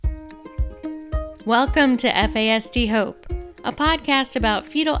Welcome to FASD Hope, a podcast about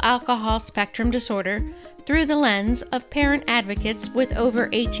fetal alcohol spectrum disorder through the lens of parent advocates with over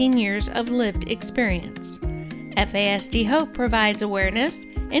 18 years of lived experience. FASD Hope provides awareness,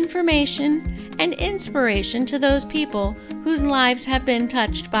 information, and inspiration to those people whose lives have been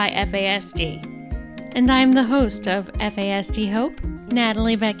touched by FASD. And I'm the host of FASD Hope,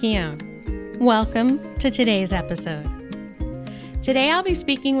 Natalie Vecchione. Welcome to today's episode. Today I'll be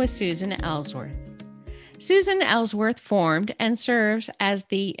speaking with Susan Ellsworth. Susan Ellsworth formed and serves as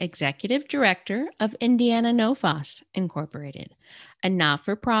the Executive Director of Indiana NOFAS Incorporated, a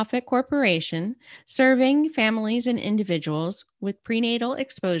not-for-profit corporation serving families and individuals with prenatal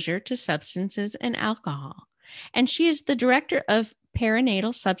exposure to substances and alcohol. And she is the Director of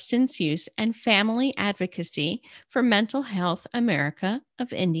Perinatal Substance Use and Family Advocacy for Mental Health America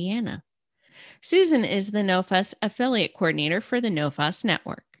of Indiana. Susan is the NOFAS Affiliate Coordinator for the NOFAS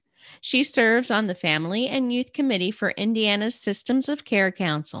Network. She serves on the Family and Youth Committee for Indiana's Systems of Care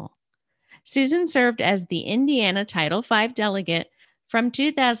Council. Susan served as the Indiana Title V delegate from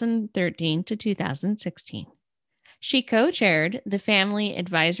 2013 to 2016. She co-chaired the Family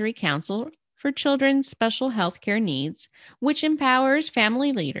Advisory Council for Children's Special Health Care Needs, which empowers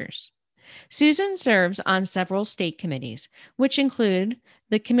family leaders. Susan serves on several state committees, which include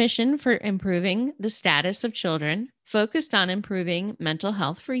the Commission for Improving the Status of Children, focused on improving mental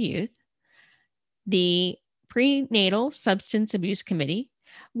health for youth, the Prenatal Substance Abuse Committee,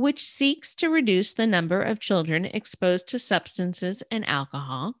 which seeks to reduce the number of children exposed to substances and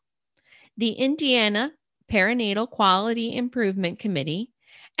alcohol, the Indiana Perinatal Quality Improvement Committee,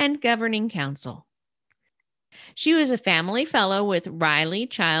 and Governing Council. She was a family fellow with Riley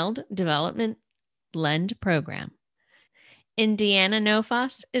Child Development Blend Program. Indiana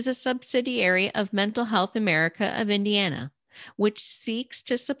NOFAS is a subsidiary of Mental Health America of Indiana, which seeks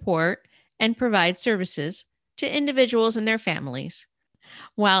to support and provide services to individuals and their families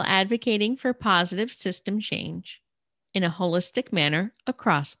while advocating for positive system change in a holistic manner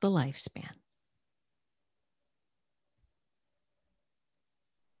across the lifespan.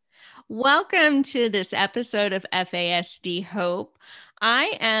 Welcome to this episode of FASD Hope.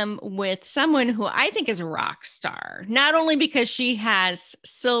 I am with someone who I think is a rock star, not only because she has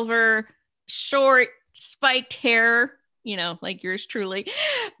silver, short, spiked hair, like yours truly,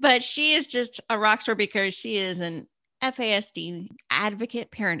 but she is just a rock star because she is an FASD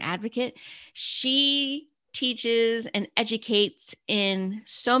advocate, parent advocate. She teaches and educates in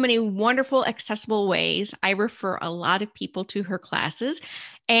so many wonderful, accessible ways. I refer a lot of people to her classes.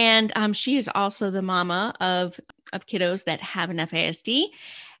 And she is also the mama of kiddos that have an FASD.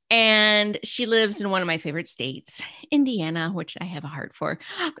 And she lives in one of my favorite states, Indiana, which I have a heart for.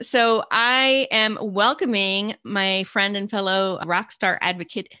 So I am welcoming my friend and fellow rock star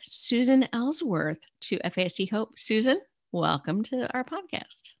advocate, Susan Ellsworth, to FASD Hope. Susan, welcome to our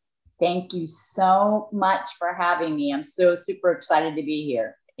podcast. Thank you so much for having me. I'm so super excited to be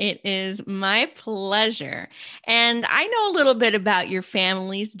here. It is my pleasure. And I know a little bit about your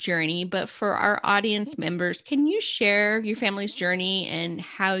family's journey, but for our audience members, can you share your family's journey and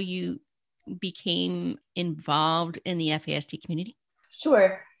how you became involved in the FASD community?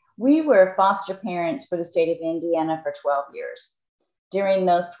 Sure. We were foster parents for the state of Indiana for 12 years. During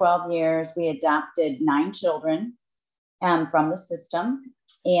those 12 years, we adopted 9 children from the system,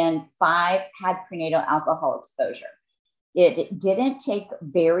 and 5 had prenatal alcohol exposure. It didn't take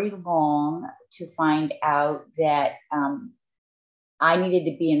very long to find out that I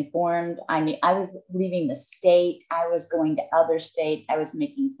needed to be informed. I was leaving the state. I was going to other states. I was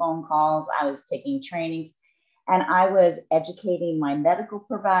making phone calls. I was taking trainings. And I was educating my medical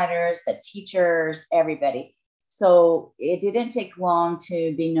providers, the teachers, everybody. So it didn't take long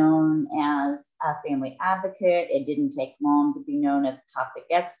to be known as a family advocate. It didn't take long to be known as a topic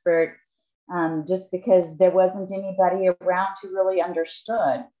expert. Just because there wasn't anybody around who really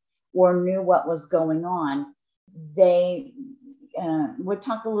understood or knew what was going on. They would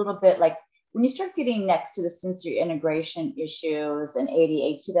talk a little bit like when you start getting next to the sensory integration issues and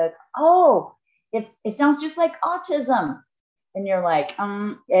ADHD, they're like, oh, it sounds just like autism. And you're like,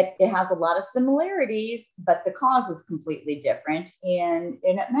 it has a lot of similarities, but the cause is completely different and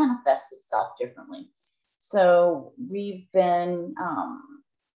it manifests itself differently. So we've been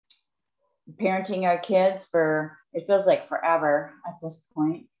parenting our kids for, it feels like forever at this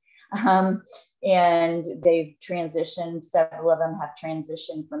point. And they've transitioned, several of them have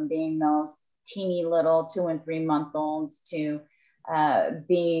transitioned from being those teeny little 2 and 3 month olds to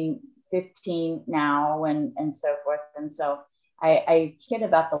being 15 now and so forth. And so I kid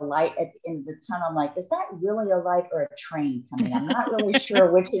about the light at the end of the tunnel. I'm like, is that really a light or a train coming? I'm not really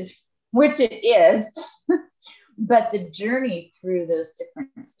sure which is which it is. But the journey through those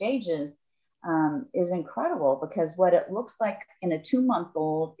different stages is incredible, because what it looks like in a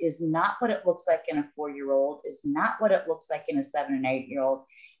 2-month-old is not what it looks like in a 4-year-old, is not what it looks like in a 7 and 8-year-old.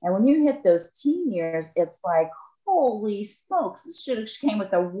 And when you hit those teen years, it's like, holy smokes, this should have came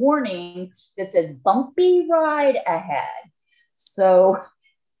with a warning that says bumpy ride ahead. So,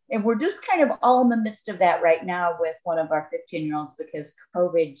 and we're just kind of all in the midst of that right now with one of our 15-year-olds, because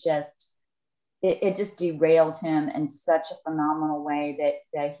COVID just, it just derailed him in such a phenomenal way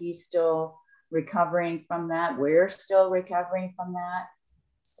that he's still recovering from that. We're still recovering from that.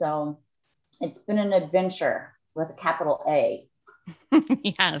 So it's been an adventure with a capital A.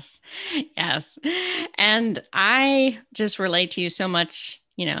 Yes. Yes. And I just relate to you so much,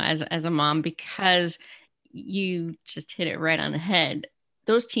 as a mom, because you just hit it right on the head.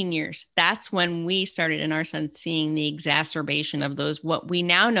 Those teen years, that's when we started, in our sense, seeing the exacerbation of those, what we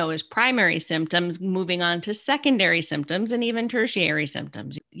now know as primary symptoms, moving on to secondary symptoms and even tertiary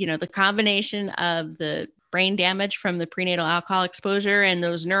symptoms. The combination of the brain damage from the prenatal alcohol exposure and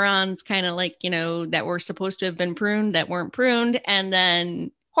those neurons kind of like, that were supposed to have been pruned that weren't pruned, and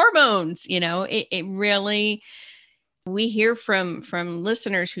then hormones, it really, we hear from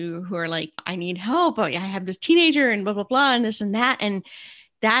listeners who are like, I need help. I have this teenager and blah, blah, blah, and this and that. And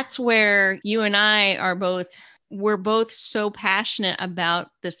that's where you and I we're both so passionate about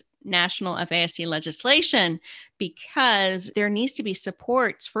this national FASD legislation, because there needs to be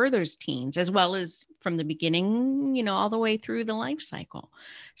supports for those teens, as well as from the beginning, all the way through the life cycle.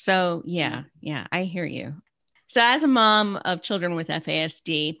 So yeah, I hear you. So as a mom of children with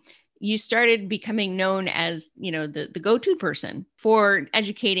FASD, you started becoming known as, the go-to person for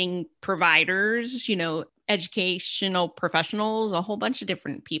educating providers, educational professionals, a whole bunch of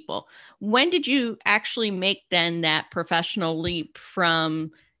different people. When did you actually make then that professional leap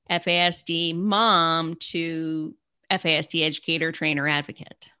from FASD mom to FASD educator, trainer,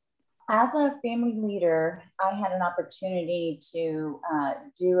 advocate? As a family leader, I had an opportunity to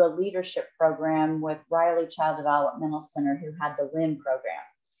do a leadership program with Riley Child Developmental Center, who had the LIN program.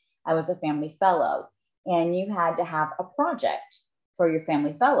 I was a family fellow, and you had to have a project for your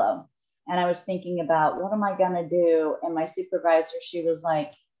family fellow. And I was thinking about, what am I going to do? And my supervisor, she was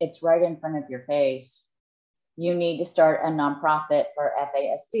like, it's right in front of your face. You need to start a nonprofit for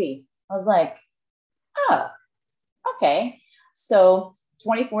FASD. I was like, oh, okay. So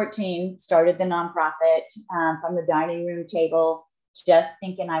 2014, started the nonprofit from the dining room table, just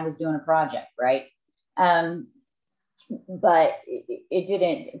thinking I was doing a project, right? But it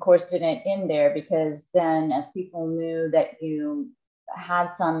didn't, of course, didn't end there, because then as people knew that you had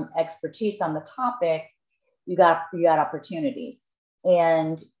some expertise on the topic, you got opportunities.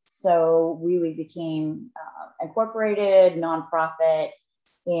 And so we became incorporated nonprofit,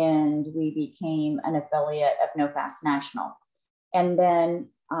 and we became an affiliate of NoFast National. And then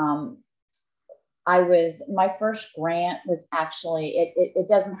my first grant was actually, it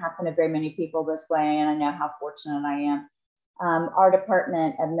doesn't happen to very many people this way, and I know how fortunate I am. Our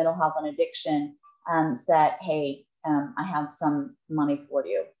Department of Mental Health and Addiction said, hey, I have some money for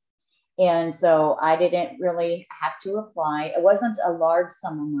you. And so I didn't really have to apply. It wasn't a large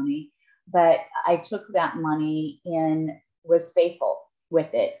sum of money, but I took that money and was faithful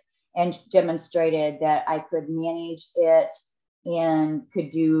with it, and demonstrated that I could manage it and could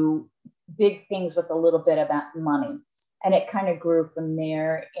do big things with a little bit of money. And it kind of grew from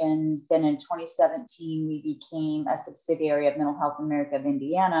there. And then in 2017, we became a subsidiary of Mental Health America of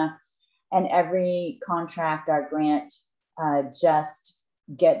Indiana. And every contract, our grant just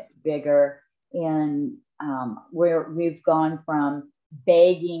gets bigger. And we've gone from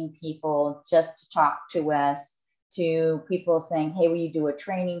begging people just to talk to us, to people saying, hey, will you do a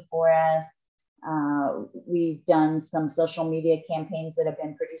training for us? We've done some social media campaigns that have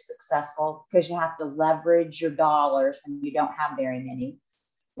been pretty successful, because you have to leverage your dollars when you don't have very many.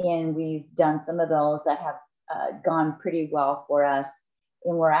 And we've done some of those that have gone pretty well for us.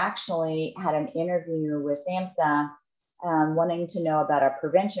 And we're actually had an interview with SAMHSA wanting to know about our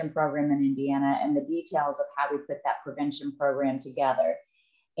prevention program in Indiana and the details of how we put that prevention program together.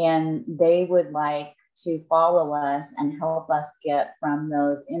 And they would like to follow us and help us get from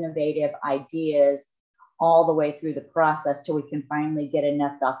those innovative ideas all the way through the process till we can finally get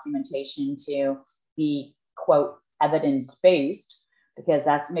enough documentation to be, quote, evidence-based, because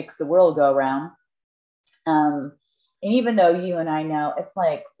that makes the world go round. And even though you and I know, it's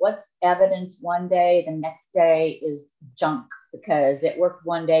like, what's evidence one day, the next day is junk, because it worked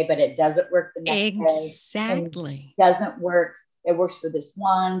one day, but it doesn't work the next day. Exactly. Doesn't work it works for this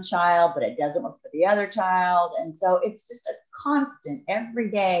one child, but it doesn't work for the other child. And so it's just a constant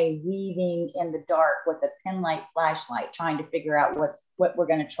every day weaving in the dark with a pen light flashlight, trying to figure out what we're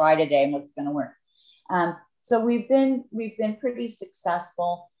going to try today and what's going to work. So we've been pretty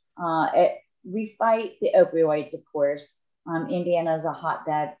successful. We fight the opioids, of course. Indiana is a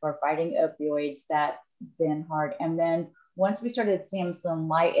hotbed for fighting opioids. That's been hard. And then once we started seeing some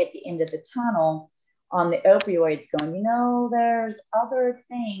light at the end of the tunnel on the opioids, going, there's other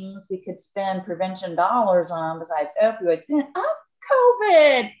things we could spend prevention dollars on besides opioids. And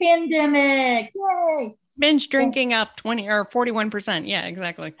COVID pandemic, yay! Binge drinking up 20 or 41%. Yeah,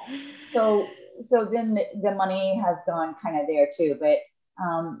 exactly. So then the money has gone kind of there too, but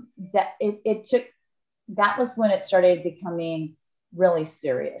that was when it started becoming really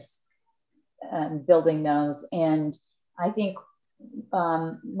serious, building those. And I think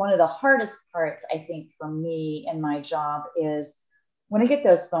one of the hardest parts, I think, for me in my job is when I get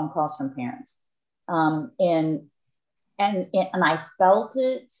those phone calls from parents. And I felt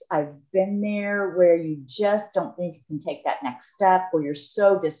it. I've been there where you just don't think you can take that next step, where you're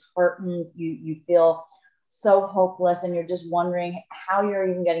so disheartened, you feel so hopeless, and you're just wondering how you're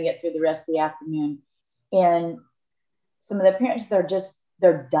even going to get through the rest of the afternoon. And some of the parents,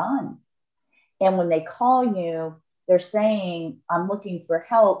 they're done. And when they call you, they're saying, I'm looking for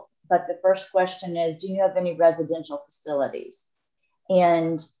help. But the first question is, do you have any residential facilities?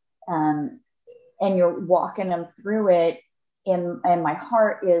 And you're walking them through it. And my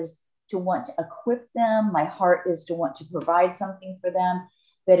heart is to want to equip them. My heart is to want to provide something for them.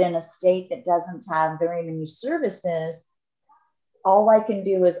 But in a state that doesn't have very many services, all I can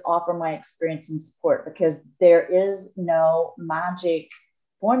do is offer my experience and support, because there is no magic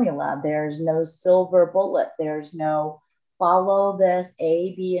formula. There's no silver bullet. There's no follow this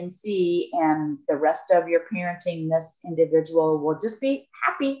A, B, and C, and the rest of your parenting, this individual will just be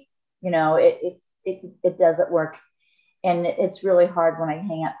happy. It doesn't work. And it's really hard when I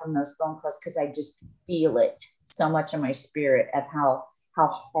hang up from those phone calls, because I just feel it so much in my spirit of how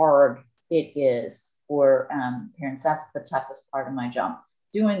hard it is for parents. That's the toughest part of my job.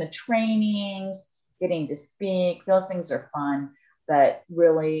 Doing the trainings, getting to speak, those things are fun, but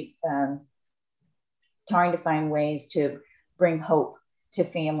really trying to find ways to bring hope to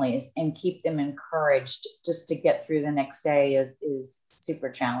families and keep them encouraged just to get through the next day is super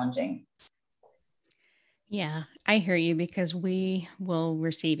challenging. Yeah, I hear you, because we will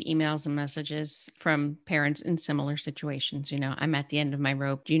receive emails and messages from parents in similar situations. I'm at the end of my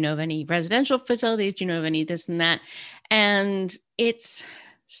rope. Do you know of any residential facilities? Do you know of any this and that? And it's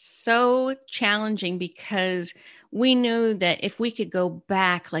so challenging, because we know that if we could go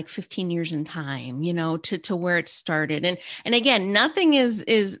back like 15 years in time, to where it started. And again, nothing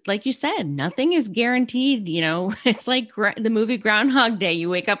is like you said, nothing is guaranteed. It's like the movie Groundhog Day. You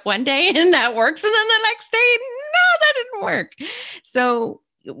wake up one day and that works. And then the next day, no, that didn't work. So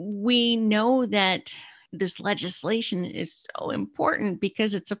we know that this legislation is so important,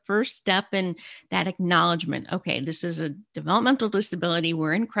 because it's a first step in that acknowledgement. Okay, this is a developmental disability.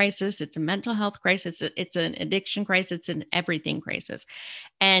 We're in crisis. It's a mental health crisis. It's an addiction crisis. It's an everything crisis.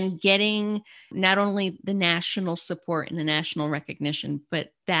 And getting not only the national support and the national recognition,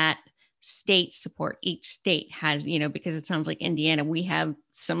 but that state support. Each state has, because it sounds like Indiana, we have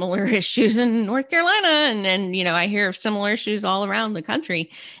similar issues in North Carolina. And I hear of similar issues all around the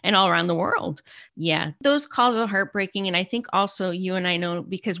country and all around the world. Yeah, those calls are heartbreaking. And I think also you and I know,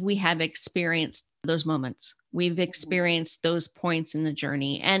 because we have experienced those moments. We've experienced those points in the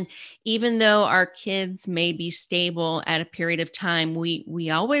journey. And even though our kids may be stable at a period of time, we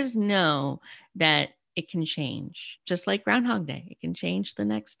always know that it can change, just like Groundhog Day. It can change the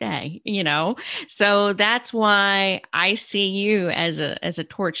next day, So that's why I see you as a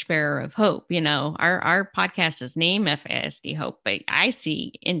torchbearer of hope. Our podcast is named FASD Hope, but I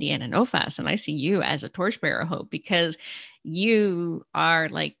see Indiana NOFAS, and I see you as a torchbearer of hope, because you are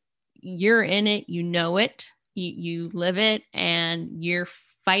like, you're in it, it, you live it, and you're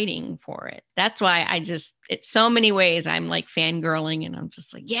fighting for it. That's why it's so many ways I'm like fangirling, and I'm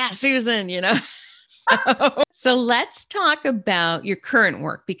just like, yeah, Susan, So let's talk about your current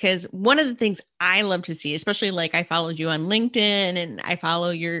work, because one of the things I love to see, especially like I followed you on LinkedIn and I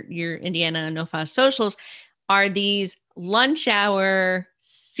follow your Indiana NOFAS socials, are these lunch hour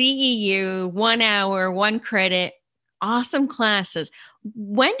CEU, 1 hour, 1 credit, awesome classes.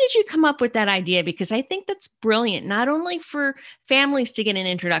 When did you come up with that idea? Because I think that's brilliant, not only for families to get an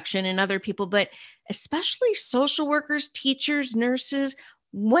introduction and other people, but especially social workers, teachers, nurses.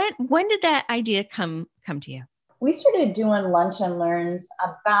 When did that idea come to you? We started doing lunch and learns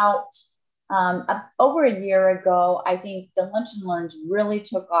about Over a year ago, I think the lunch and learns really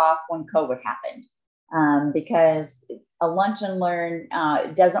took off when COVID happened, because a lunch and learn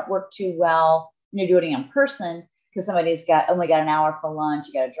doesn't work too well when you're doing it in person, because somebody's only got an hour for lunch.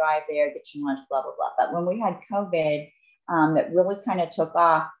 You got to drive there, get your lunch, blah, blah, blah. But when we had COVID, that really kind of took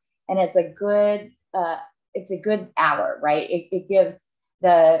off, and it's a good hour, right? It gives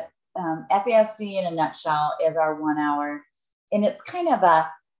the FASD in a nutshell is our 1 hour, and it's kind of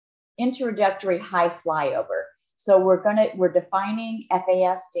a introductory high flyover. So we're defining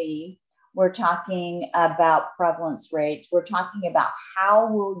FASD. We're talking about prevalence rates. We're talking about how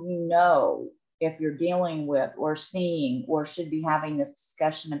will you know if you're dealing with or seeing or should be having this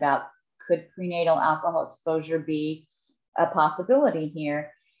discussion about could prenatal alcohol exposure be a possibility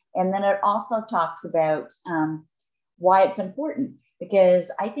here. And then it also talks about why it's important,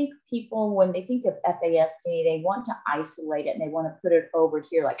 because I think people, when they think of FASD, they want to isolate it and they want to put it over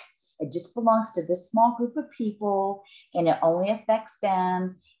here, like it just belongs to this small group of people and it only affects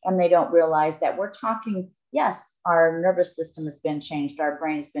them. And they don't realize that we're talking, yes, our nervous system has been changed, our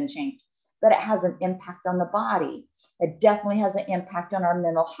brain has been changed, but it has an impact on the body. It definitely has an impact on our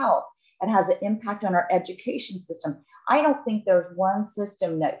mental health. It has an impact on our education system. I don't think there's one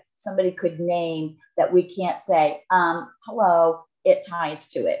system that somebody could name that we can't say, hello, it ties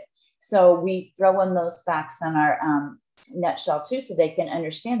to it. So we throw in those facts in our nutshell too, so they can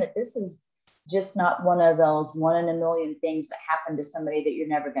understand that this is just not one of those 1 in a million things that happen to somebody that you're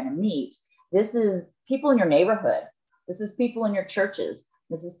never going to meet. This is people in your neighborhood. This is people in your churches.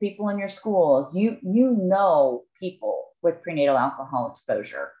 This is people in your schools. You know people with prenatal alcohol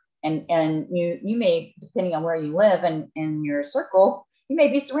exposure. And you may, depending on where you live and in your circle, you may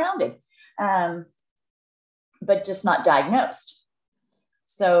be surrounded, but just not diagnosed.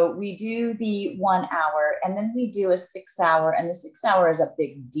 So we do the 1 hour, and then we do a 6 hour, and the 6 hour is a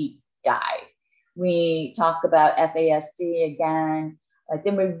big deep dive. We talk about FASD again.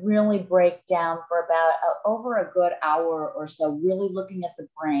 Then we really break down for about over a good hour or so, really looking at the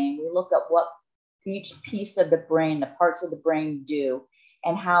brain. We look at what each piece of the brain, the parts of the brain do,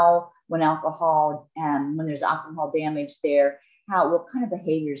 and how when there's alcohol damage there, what kind of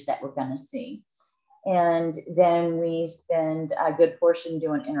behaviors that we're going to see. And then we spend a good portion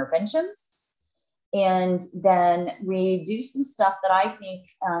doing interventions. And then we do some stuff that I think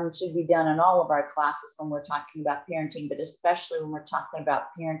should be done in all of our classes when we're talking about parenting, but especially when we're talking about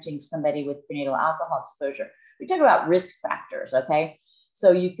parenting somebody with prenatal alcohol exposure. We talk about risk factors, okay?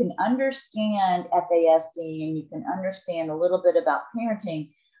 So you can understand FASD and you can understand a little bit about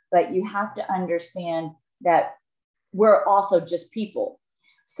parenting, but you have to understand that we're also just people.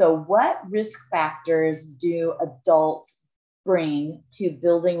 So what risk factors do adults bring to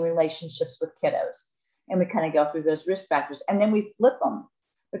building relationships with kiddos? And we kind of go through those risk factors, and then we flip them,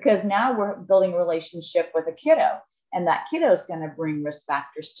 because now we're building a relationship with a kiddo, and that kiddo is going to bring risk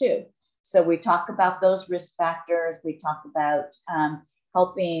factors too. So we talk about those risk factors. We talk about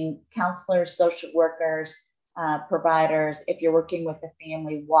helping counselors, social workers, providers, if you're working with a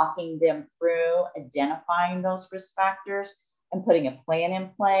family, walking them through identifying those risk factors and putting a plan in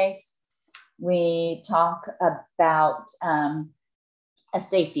place. We talk about a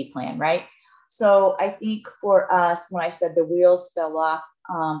safety plan, right? So I think for us, when I said the wheels fell off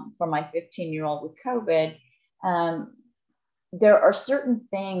for my 15-year-old with COVID, there are certain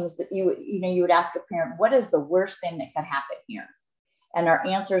things that you would ask a parent, what is the worst thing that could happen here? And our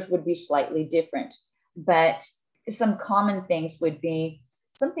answers would be slightly different. But some common things would be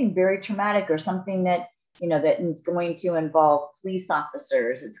something very traumatic, or something that that is going to involve police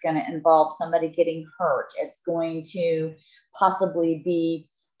officers. It's going to involve somebody getting hurt. It's going to possibly be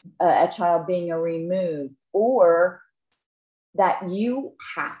a child being removed, or that you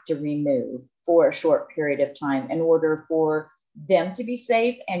have to remove for a short period of time in order for them to be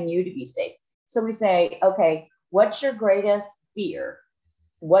safe and you to be safe. So we say, okay, what's your greatest fear?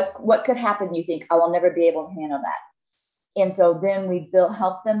 What could happen? You think, I will never be able to handle that. And so then we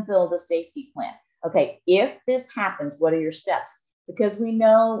help them build a safety plan. Okay, if this happens, what are your steps? Because we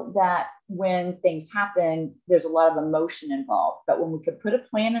know that when things happen, there's a lot of emotion involved. But when we could put a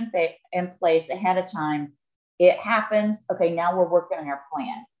plan in place ahead of time, it happens. Okay, now we're working on our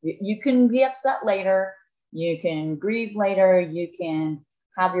plan. You can be upset later. You can grieve later. You can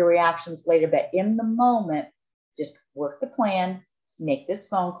have your reactions later. But in the moment, just work the plan, make this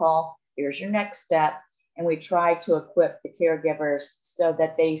phone call. Here's your next step. And we try to equip the caregivers so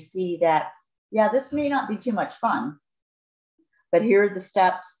that they see that, yeah, this may not be too much fun, but here are the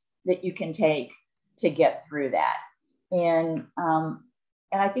steps that you can take to get through that. And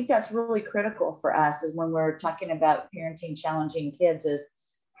I think that's really critical for us, is when we're talking about parenting challenging kids, is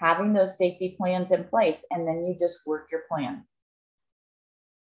having those safety plans in place, and then you just work your plan.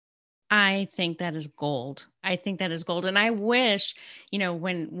 I think that is gold. I think that is gold. And I wish,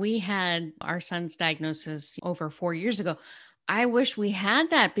 when we had our son's diagnosis over 4 years ago, I wish we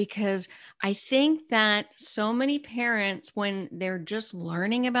had that, because I think that so many parents, when they're just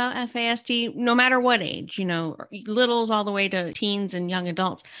learning about FASD, no matter what age, littles all the way to teens and young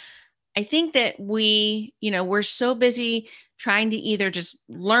adults, I think that we're so busy trying to either just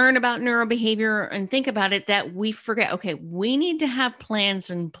learn about neurobehavior and think about it that we forget, okay, we need to have plans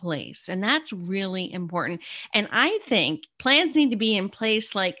in place. And that's really important. And I think plans need to be in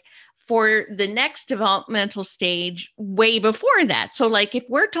place like for the next developmental stage way before that. So, like, if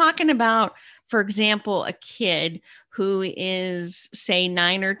we're talking about, for example, a kid who is, say,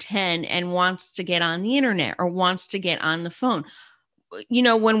 9 or 10 and wants to get on the internet or wants to get on the phone,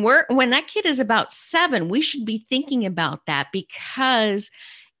 when that kid is about 7, we should be thinking about that, because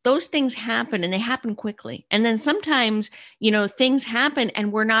those things happen and they happen quickly. And then sometimes, things happen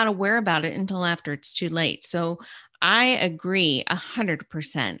and we're not aware about it until after it's too late. So I agree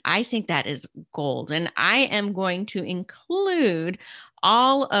 100%. I think that is gold. And I am going to include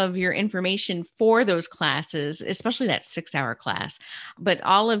all of your information for those classes, especially that 6-hour class, but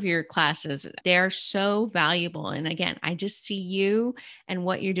all of your classes, they're so valuable. And again, I just see you and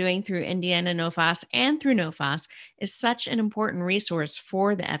what you're doing through Indiana NOFAS and through NOFAS is such an important resource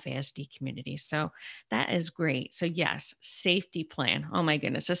for the FASD community. So that is great. So yes, safety plan. Oh my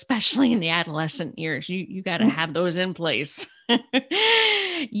goodness, especially in the adolescent years, you got to have those in place.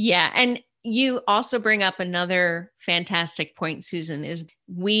 Yeah. And you also bring up another fantastic point, Susan, is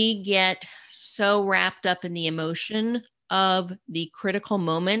we get so wrapped up in the emotion of the critical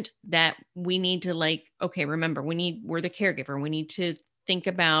moment that we need to, like, okay, remember, we're the caregiver. We need to think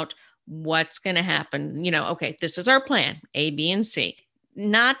about what's going to happen. Okay, this is our plan, A, B, and C.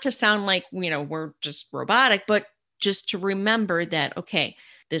 Not to sound like, we're just robotic, but just to remember that, okay,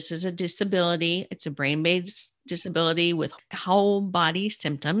 this is a disability. It's a brain-based disability with whole body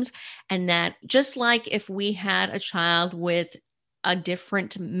symptoms. And that just like if we had a child with a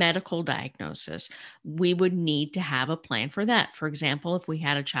different medical diagnosis, we would need to have a plan for that. For example, if we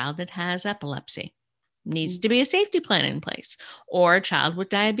had a child that has epilepsy, needs to be a safety plan in place, or a child with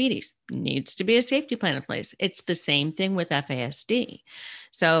diabetes, needs to be a safety plan in place. It's the same thing with FASD.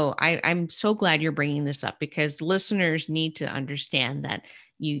 So I'm so glad you're bringing this up, because listeners need to understand that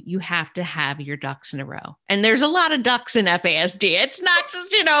you have to have your ducks in a row. And there's a lot of ducks in FASD. It's not just,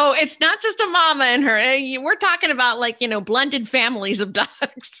 it's not just a mama and her. We're talking about, like, blended families of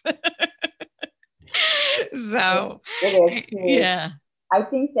ducks. So it is too. Yeah. I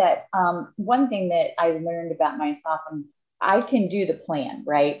think that one thing that I learned about myself, and I can do the plan,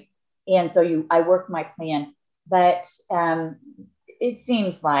 right? And so I work my plan, but it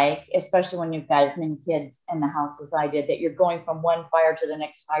seems like, especially when you've got as many kids in the house as I did, that you're going from one fire to the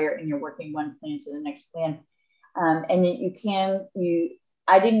next fire and you're working one plan to the next plan. And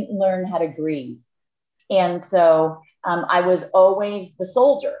I didn't learn how to grieve. And so I was always the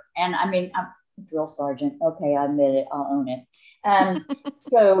soldier. And I mean, I'm a drill sergeant. Okay, I admit it. I'll own it.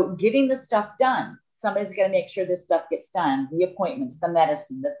 So getting the stuff done. Somebody's got to make sure this stuff gets done. The appointments, the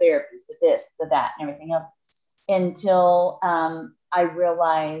medicine, the therapies, the this, the that, and everything else. Until I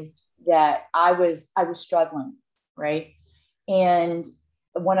realized that I was struggling, right? And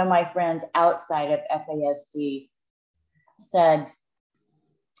one of my friends outside of FASD said,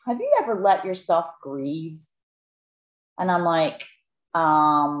 "Have you ever let yourself grieve?" And I'm like,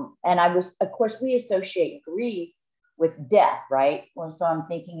 and I was, of course, we associate grief with death, right? Well, so I'm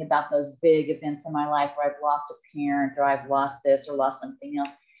thinking about those big events in my life where I've lost a parent, or I've lost this or lost something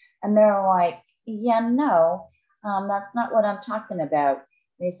else. And they're like, "Yeah, no, that's not what I'm talking about."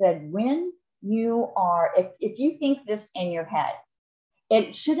 They said, when you are, if you think this in your head,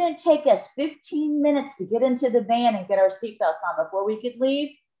 it shouldn't take us 15 minutes to get into the van and get our seatbelts on before we could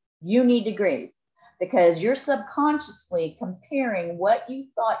leave. You need to grieve, because you're subconsciously comparing what you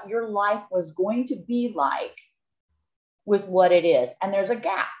thought your life was going to be like with what it is. And there's a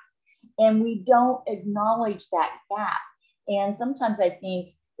gap, and we don't acknowledge that gap. And sometimes I think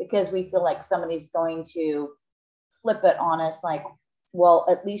because we feel like somebody's going to flip it on us, like, well,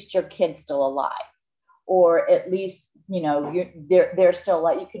 at least your kid's still alive, or at least, they're still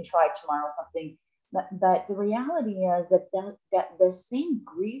alive. You can try tomorrow or something. But the reality is that the same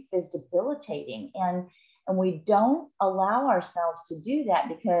grief is debilitating, and we don't allow ourselves to do that,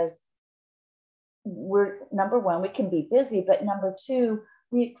 because we're, number one, we can be busy, but number two,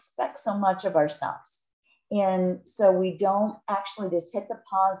 we expect so much of ourselves. And so we don't actually just hit the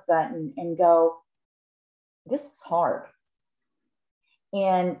pause button and go, this is hard.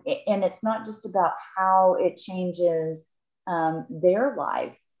 And it's not just about how it changes their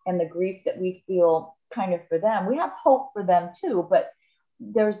life and the grief that we feel kind of for them. We have hope for them too, but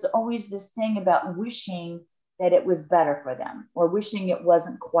there's always this thing about wishing that it was better for them, or wishing it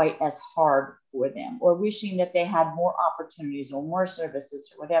wasn't quite as hard for them, or wishing that they had more opportunities or more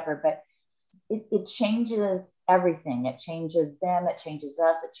services or whatever. But it changes everything. It changes them, it changes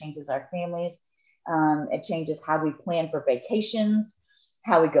us, it changes our families. It changes how we plan for vacations,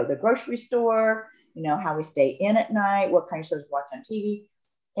 how we go to the grocery store, how we stay in at night, what kind of shows we watch on TV.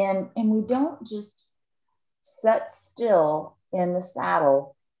 And we don't just sit still in the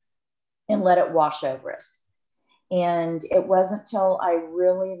saddle and let it wash over us. And it wasn't till I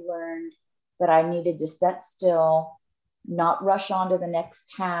really learned that I needed to sit still, not rush on to the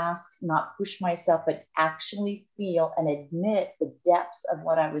next task, not push myself, but actually feel and admit the depths of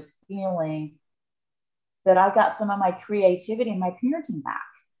what I was feeling, that I got some of my creativity and my parenting back.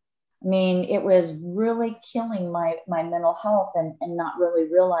 I mean, it was really killing my mental health, and not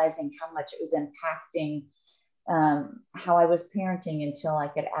really realizing how much it was impacting how I was parenting, until I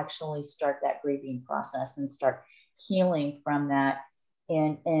could actually start that grieving process and start healing from that,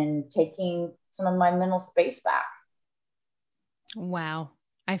 and taking some of my mental space back. Wow.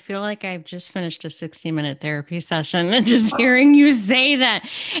 I feel like I've just finished a 60-minute therapy session and just hearing you say that.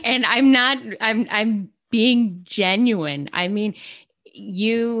 And I'm being genuine. I mean,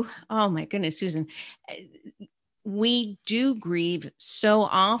 oh my goodness, Susan, we do grieve so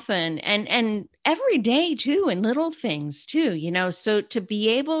often, and every day too, and little things too, so to be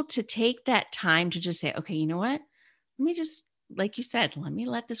able to take that time to just say, okay, you know what, let me just, like you said, let me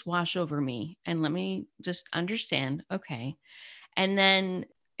let this wash over me, and let me just understand. Okay. And then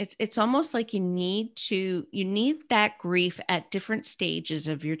it's almost like you need that grief at different stages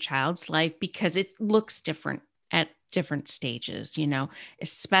of your child's life, because it looks different at different stages,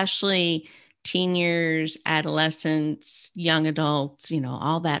 especially teen years, adolescents, young adults,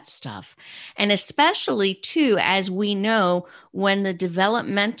 all that stuff. And especially too, as we know, when the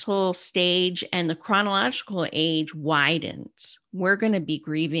developmental stage and the chronological age widens, we're going to be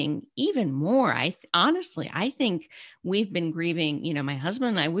grieving even more. Honestly, I think we've been grieving, my husband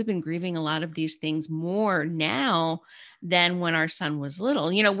and I, we've been grieving a lot of these things more now than when our son was little.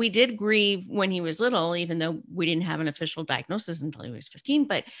 We did grieve when he was little, even though we didn't have an official diagnosis until he was 15,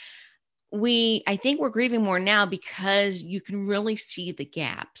 but I think we're grieving more now, because you can really see the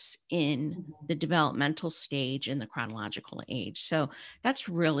gaps in the developmental stage and the chronological age. So that's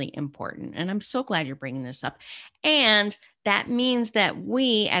really important. And I'm so glad you're bringing this up. And that means that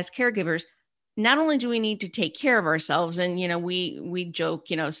we as caregivers, not only do we need to take care of ourselves, and, we joke,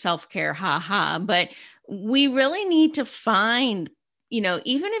 self-care, ha ha, but we really need to find, even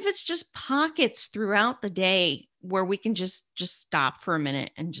if it's just pockets throughout the day where we can just stop for a minute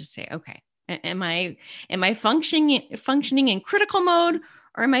and just say, okay, am I functioning in critical mode,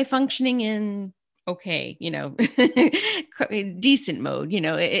 or am I functioning in okay, decent mode?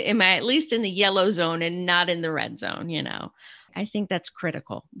 Am I at least in the yellow zone and not in the red zone? I think that's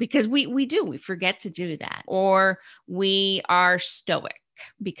critical, because we forget to do that, or we are stoic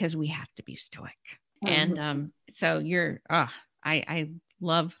because we have to be stoic. Mm-hmm. And so I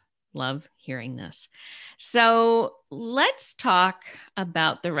love hearing this. So let's talk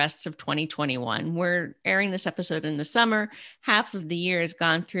about the rest of 2021. We're airing this episode in the summer. Half of the year has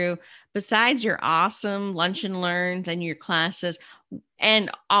gone through. Besides your awesome lunch and learns and your classes,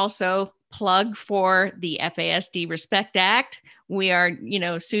 and also plug for the FASD Respect Act. We are,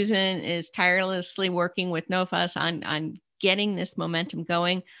 Susan is tirelessly working with NOFAS on getting this momentum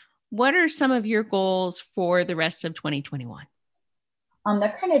going. What are some of your goals for the rest of 2021?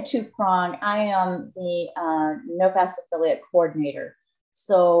 They're kind of two-pronged. I am the NOFAS affiliate coordinator.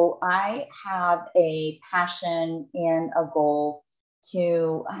 So I have a passion and a goal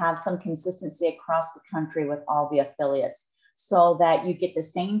to have some consistency across the country with all the affiliates, so that you get the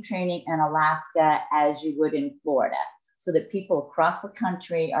same training in Alaska as you would in Florida, so that people across the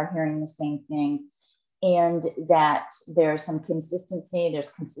country are hearing the same thing, and that there's some consistency. There's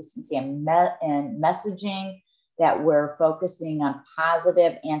consistency in messaging, that we're focusing on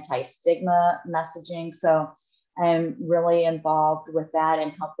positive anti-stigma messaging. So I'm really involved with that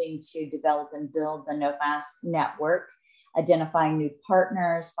and helping to develop and build the NOFAS network, identifying new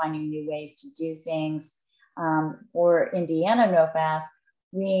partners, finding new ways to do things. For Indiana NOFAS,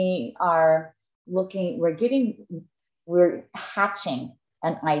 we're hatching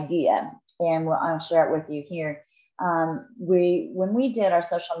an idea, and I'll share it with you here. When we did our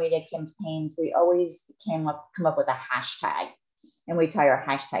social media campaigns, we always come up with a hashtag, and we tie our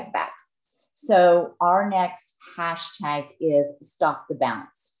hashtag backs. So our next hashtag is Stop the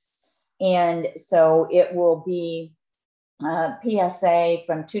Bounce. And so it will be PSA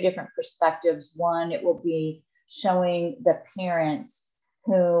from two different perspectives. One, it will be showing the parents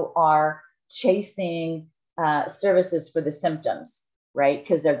who are chasing services for the symptoms, right?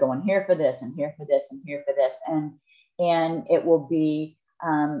 Because they're going here for this and here for this and here for this. And it will be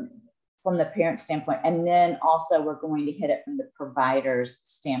from the parent standpoint. And then also we're going to hit it from the provider's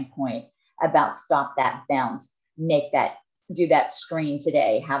standpoint about stop that bounce, do that screen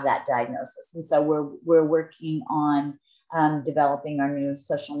today, have that diagnosis. And so we're working on developing our new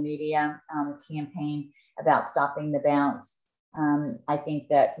social media campaign about stopping the bounce. I think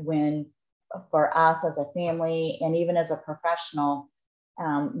that for us as a family and even as a professional,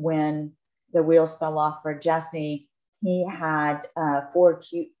 when the wheels fell off for Jesse, he had 4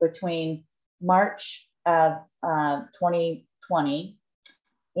 acute between March of 2020,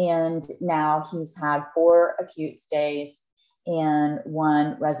 and now he's had 4 acute stays and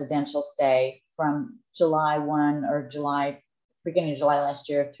 1 residential stay from July 1 or beginning of July last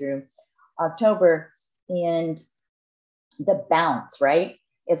year through October. And the bounce, right?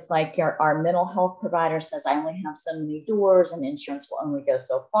 It's like our mental health provider says, I only have so many doors and insurance will only go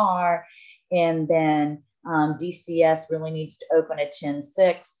so far. And then DCS really needs to open at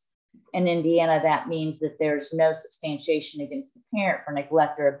 10/6. In Indiana, that means that there's no substantiation against the parent for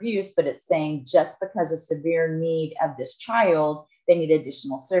neglect or abuse, but it's saying just because of severe need of this child, they need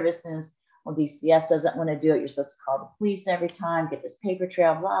additional services. Well, DCS doesn't want to do it. You're supposed to call the police every time, get this paper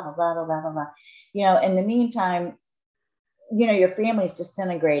trail, blah, blah, blah, blah, blah, blah, blah. In the meantime, your family's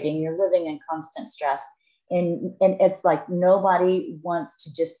disintegrating. You're living in constant stress. And it's like nobody wants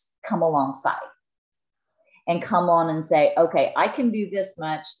to just come alongside and come on and say, okay, I can do this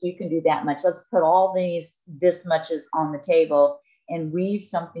much. You can do that much. Let's put all this much is on the table and weave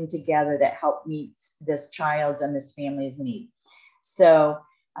something together that help meet this child's and this family's need. So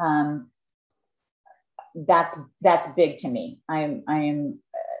that's big to me. I am,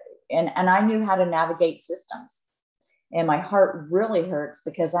 and I knew how to navigate systems. And my heart really hurts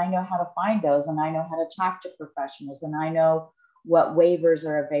because I know how to find those and I know how to talk to professionals and I know what waivers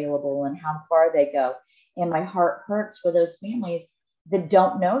are available and how far they go. And my heart hurts for those families that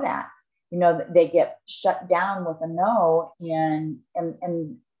don't know that. They get shut down with a no and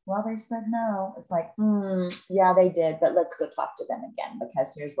well, they said no. It's like, yeah, they did, but let's go talk to them again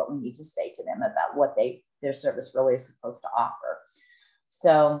because here's what we need to say to them about what their service really is supposed to offer.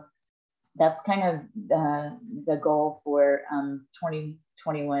 So that's kind of the goal for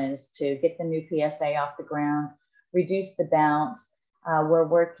 2021 is to get the new PSA off the ground, reduce the bounce. We're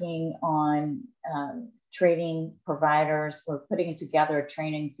working on training providers. We're putting together a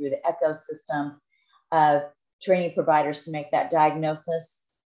training through the ecosystem of training providers to make that diagnosis.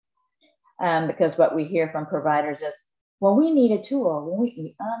 Because what we hear from providers is, well, we need a tool.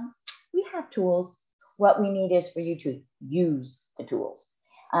 We have tools. What we need is for you to use the tools.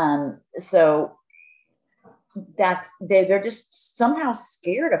 So they're just somehow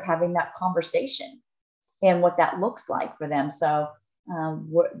scared of having that conversation and what that looks like for them. So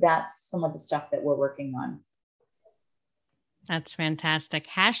that's some of the stuff that we're working on. That's fantastic.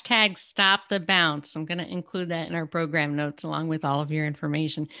 Hashtag stop the bounce. I'm going to include that in our program notes along with all of your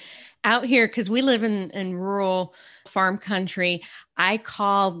information out here. Cause we live in rural farm country. I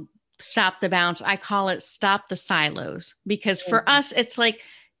call stop the bounce. I call it stop the silos because for us, it's like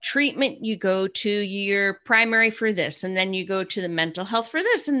treatment. You go to your primary for this, and then you go to the mental health for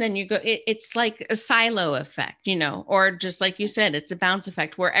this. And then you go, it's like a silo effect, or just like you said, it's a bounce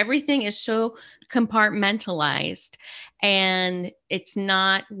effect where everything is so compartmentalized and it's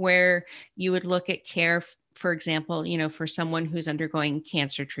not where you would look at care. For example, for someone who's undergoing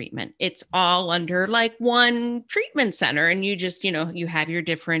cancer treatment, it's all under like one treatment center. And you just, you have your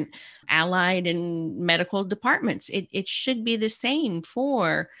different allied and medical departments. It should be the same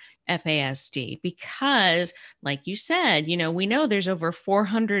for FASD because like you said, we know there's over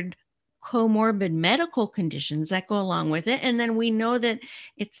 400 comorbid medical conditions that go along with it. And then we know that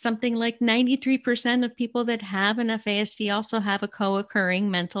it's something like 93% of people that have an FASD also have a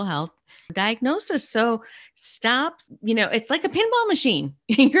co-occurring mental health diagnosis. So stop, it's like a pinball machine.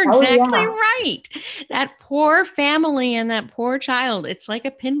 You're exactly right. That poor family and that poor child, it's like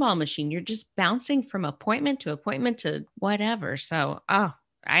a pinball machine. You're just bouncing from appointment to whatever. So,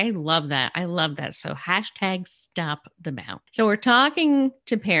 I love that. So hashtag stop the bounce. So we're talking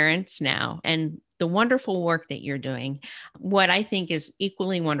to parents now and the wonderful work that you're doing. What I think is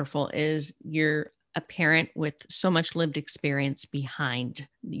equally wonderful is you're a parent with so much lived experience behind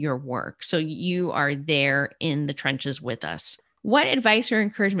your work. So you are there in the trenches with us. What advice or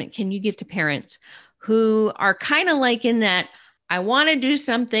encouragement can you give to parents who are kind of like in that, I want to do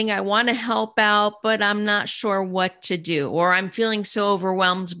something, I want to help out, but I'm not sure what to do, or I'm feeling so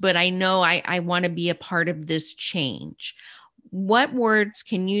overwhelmed, but I know I want to be a part of this change? What words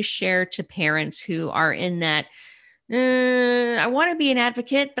can you share to parents who are in that, I want to be an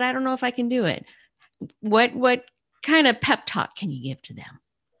advocate, but I don't know if I can do it? What kind of pep talk can you give to them?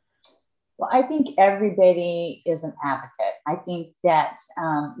 Well, I think everybody is an advocate. I think that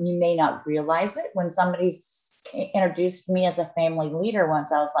you may not realize it. When somebody's introduced me as a family leader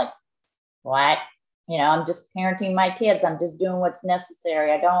once, I was like, what? I'm just parenting my kids. I'm just doing what's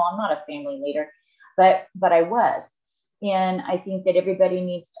necessary. I'm not a family leader, but I was. And I think that everybody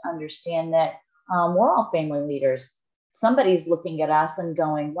needs to understand that we're all family leaders. Somebody's looking at us and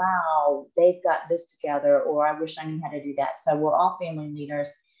going, wow, they've got this together, or I wish I knew how to do that. So we're all family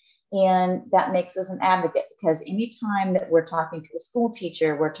leaders. And that makes us an advocate, because anytime that we're talking to a school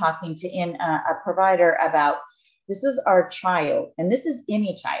teacher, we're talking to a provider about, this is our child, and this is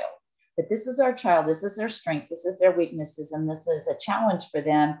any child, but this is our child, this is their strengths, this is their weaknesses, and this is a challenge for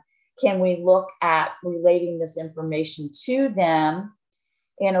them. Can we look at relating this information to them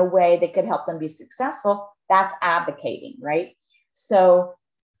in a way that could help them be successful? That's advocating, right? So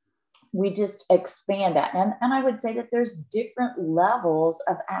we just expand that. And I would say that there's different levels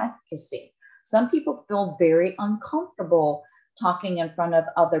of advocacy. Some people feel very uncomfortable talking in front of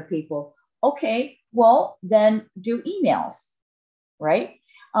other people. Okay, well, then do emails, right?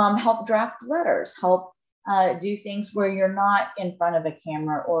 Help draft letters, help do things where you're not in front of a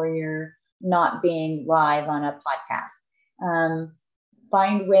camera or you're not being live on a podcast.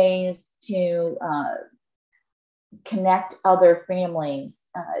 Find ways to connect other families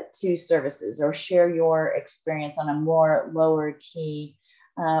to services, or share your experience on a more lower key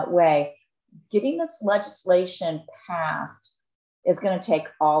way. Getting this legislation passed is going to take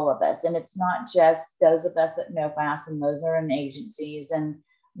all of us. And it's not just those of us at NOFAS and those are in agencies and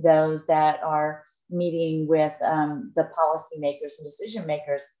those that are meeting with the policymakers and decision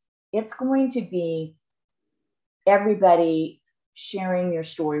makers. It's going to be everybody sharing your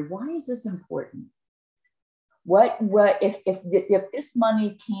story. Why is this important? What if this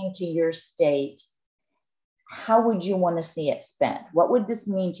money came to your state, how would you want to see it spent? What would this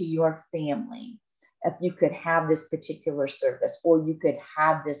mean to your family if you could have this particular service, or you could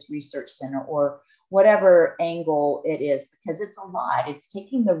have this research center, or whatever angle it is? Because it's a lot. It's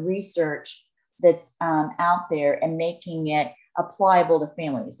taking the research that's out there and making it applicable to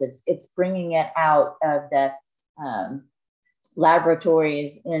families. It's bringing it out of the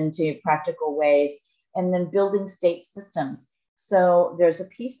laboratories into practical ways, and then building state systems. So there's a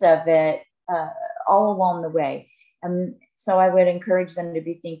piece of it all along the way. And so I would encourage them to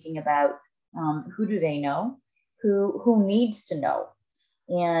be thinking about who do they know, who needs to know,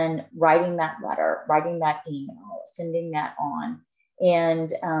 and writing that letter, writing that email, sending that on,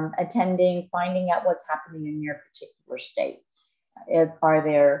 and attending, finding out what's happening in your particular state. Are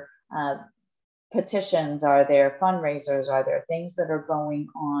there petitions? Are there fundraisers? Are there things that are going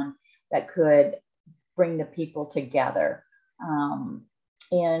on that could bring the people together?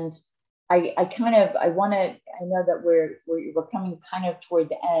 And I know that we're coming kind of toward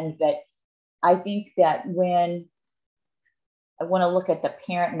the end, but I think that when I want to look at the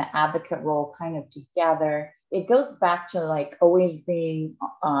parent and the advocate role kind of together, it goes back to like always being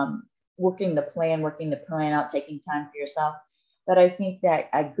working the plan out, taking time for yourself. But I think that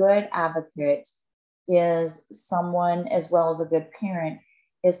a good advocate is someone, as well as a good parent,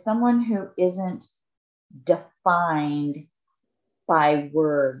 is someone who isn't defined by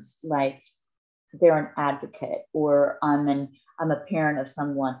words like they're an advocate or I'm a parent of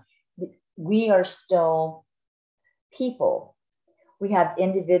someone. We are still people. We have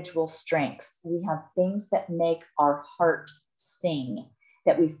individual strengths. We have things that make our heart sing,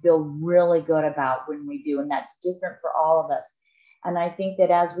 that we feel really good about when we do. And that's different for all of us. And I think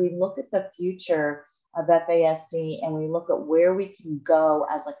that as we look at the future of FASD and we look at where we can go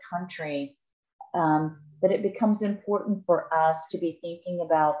as a country, that it becomes important for us to be thinking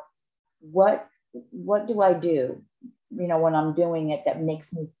about what do I do, when I'm doing it, that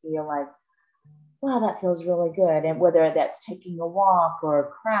makes me feel like, wow, that feels really good. And whether that's taking a walk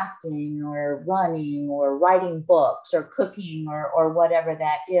or crafting or running or writing books or cooking or whatever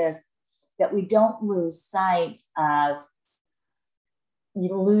that is, that we don't lose sight of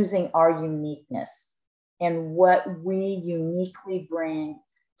losing our uniqueness and what we uniquely bring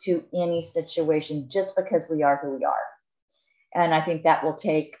to any situation just because we are who we are. And I think that will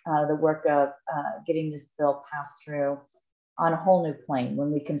take the work of getting this bill passed through on a whole new plane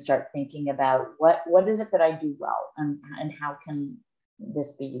when we can start thinking about what is it that I do well, and how can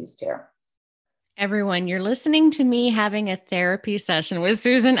this be used here. Everyone, you're listening to me having a therapy session with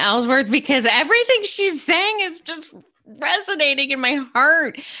Susan Ellsworth, because everything she's saying is just resonating in my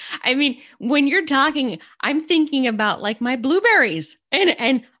heart. I mean, when you're talking, I'm thinking about like my blueberries,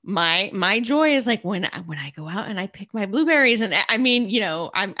 and my joy is like when I go out and I pick my blueberries. And I mean, you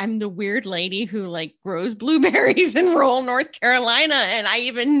know, I'm the weird lady who like grows blueberries in rural North Carolina, and I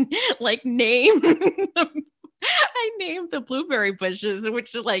even like name them. I named the blueberry bushes,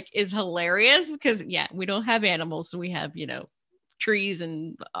 which like is hilarious because yeah, we don't have animals. So we have, you know, trees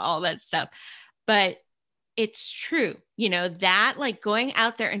and all that stuff. But it's true, you know, that like going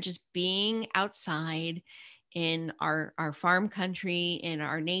out there and just being outside in our farm country, in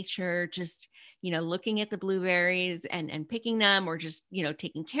our nature, just, you know, looking at the blueberries and picking them, or just, you know,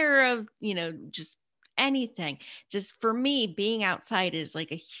 taking care of, you know, just anything. Just for me, being outside is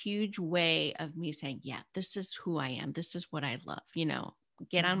like a huge way of me saying, yeah, this is who I am. This is what I love, you know,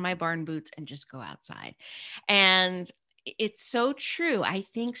 get on my barn boots and just go outside. And it's so true. I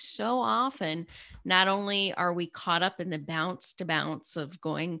think so often, not only are we caught up in the bounce to bounce of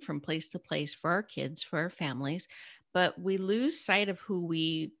going from place to place for our kids, for our families, but we lose sight of who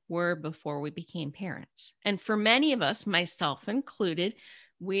we were before we became parents. And for many of us, myself included,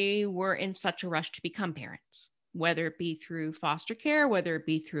 we were in such a rush to become parents, whether it be through foster care, whether it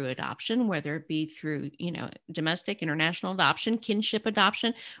be through adoption, whether it be through, you know, domestic, international adoption, kinship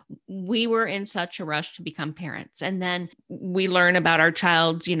adoption. We were in such a rush to become parents. And then we learn about our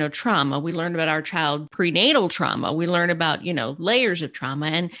child's, you know, trauma. We learn about our child prenatal trauma. We learn about, you know, layers of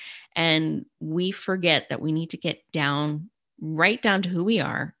trauma. And we forget that we need to get right down to who we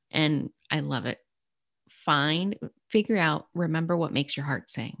are. And I love it. Figure out, remember what makes your heart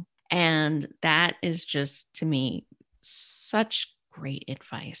sing. And that is just, to me, such great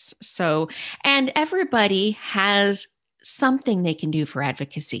advice. So, and everybody has something they can do for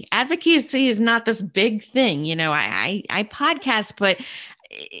advocacy. Advocacy is not this big thing. You know, I podcast, but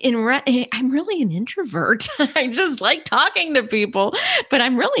I'm really an introvert. I just like talking to people, but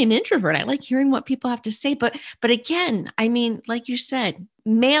I'm really an introvert. I like hearing what people have to say. But again, I mean, like you said,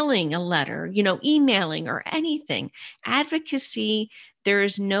 mailing a letter, you know, emailing or anything, advocacy, there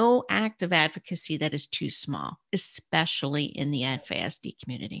is no act of advocacy that is too small, especially in the FASD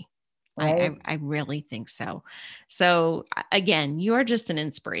community. Right. I really think so. So again, you're just an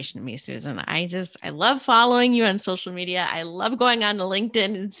inspiration to me, Susan. I love following you on social media. I love going on to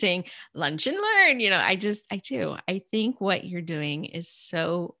LinkedIn and seeing Lunch and Learn. You know, I do. I think what you're doing is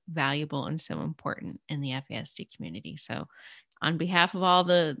so valuable and so important in the FASD community. So on behalf of all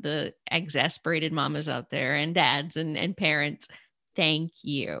the exasperated mamas out there and dads and parents, thank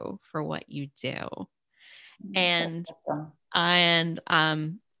you for what you do. And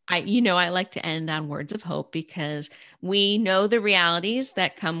I like to end on words of hope, because we know the realities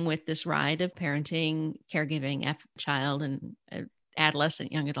that come with this ride of parenting, caregiving, child and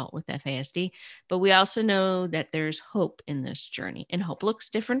adolescent, young adult with FASD. But we also know that there's hope in this journey, and hope looks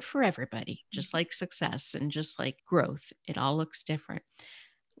different for everybody, just like success and just like growth. It all looks different.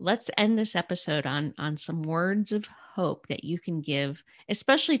 Let's end this episode on some words of hope that you can give,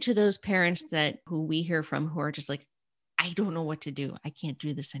 especially to those parents who we hear from who are just like, I don't know what to do. I can't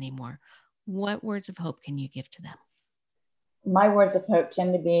do this anymore. What words of hope can you give to them? My words of hope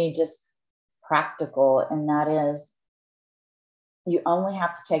tend to be just practical, and that is, you only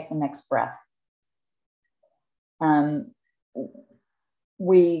have to take the next breath.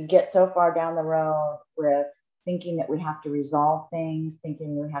 We get so far down the road with thinking that we have to resolve things,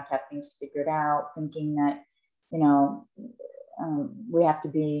 thinking we have to have things figured out, thinking that, you know,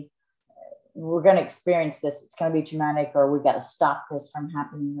 we're going to experience this, it's going to be traumatic, or we've got to stop this from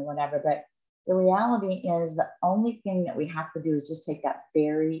happening or whatever. But the reality is the only thing that we have to do is just take that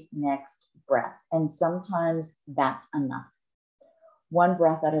very next breath. And sometimes that's enough. One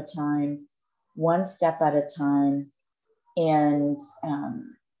breath at a time, one step at a time, and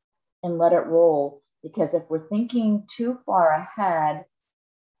let it roll. Because if we're thinking too far ahead,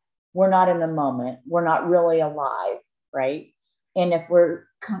 we're not in the moment. We're not really alive, right? And if we're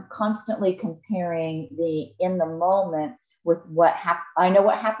constantly comparing the in the moment with what happened, I know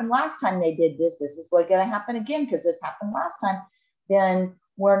what happened last time they did this, this is what's going to happen again because this happened last time, then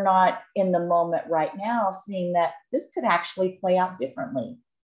we're not in the moment right now, seeing that this could actually play out differently,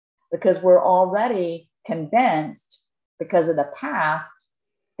 because we're already convinced because of the past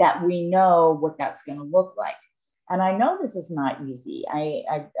that we know what that's going to look like. And I know this is not easy.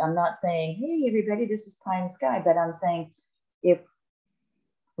 I'm not saying, hey, everybody, this is pie in the sky, but I'm saying, if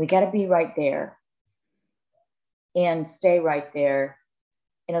we got to be right there, and stay right there.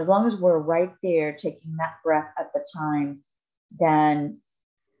 And as long as we're right there taking that breath at the time, then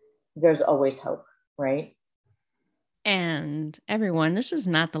there's always hope, right? And everyone, this is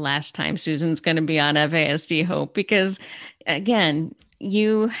not the last time Susan's going to be on FASD Hope, because again,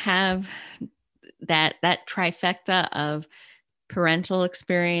 you have that trifecta of parental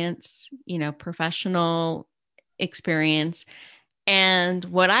experience, professional experience, and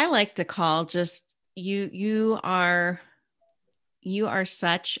what I like to call just you are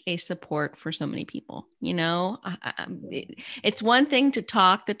such a support for so many people. It's one thing to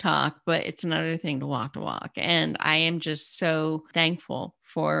talk the talk, but it's another thing to walk the walk. And I am just so thankful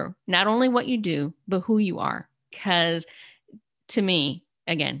for not only what you do, but who you are. Because to me,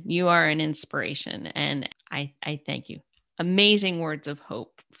 again, you are an inspiration, and I thank you. Amazing words of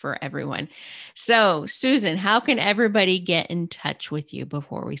hope for everyone. So, Susan, how can everybody get in touch with you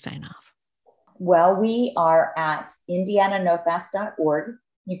before we sign off? Well, we are at indiananofast.org.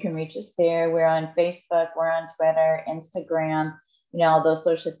 You can reach us there. We're on Facebook, we're on Twitter, Instagram, all those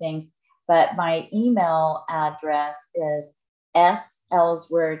social things. But my email address is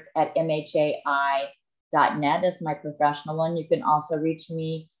sellsworth@mhai.net is my professional one. You can also reach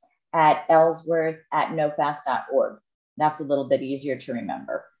me at ellsworth@nofast.org. That's a little bit easier to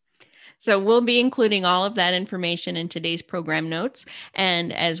remember. So we'll be including all of that information in today's program notes,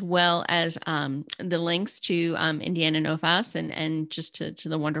 and as well as the links to Indiana No Fast and just to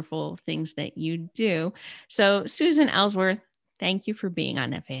the wonderful things that you do. So Susan Ellsworth, thank you for being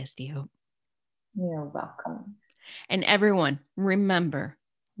on FASD Hope. You're welcome. And everyone, remember,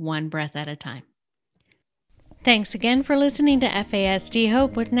 one breath at a time. Thanks again for listening to FASD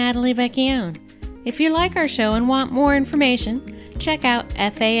Hope with Natalie Vecchione. If you like our show and want more information, check out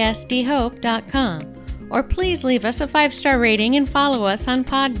fasdhope.com, or please leave us a 5-star rating and follow us on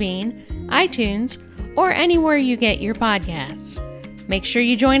Podbean, iTunes, or anywhere you get your podcasts. Make sure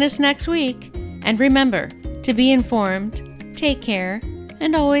you join us next week, and remember to be informed, take care,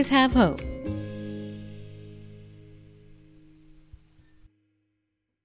 and always have hope.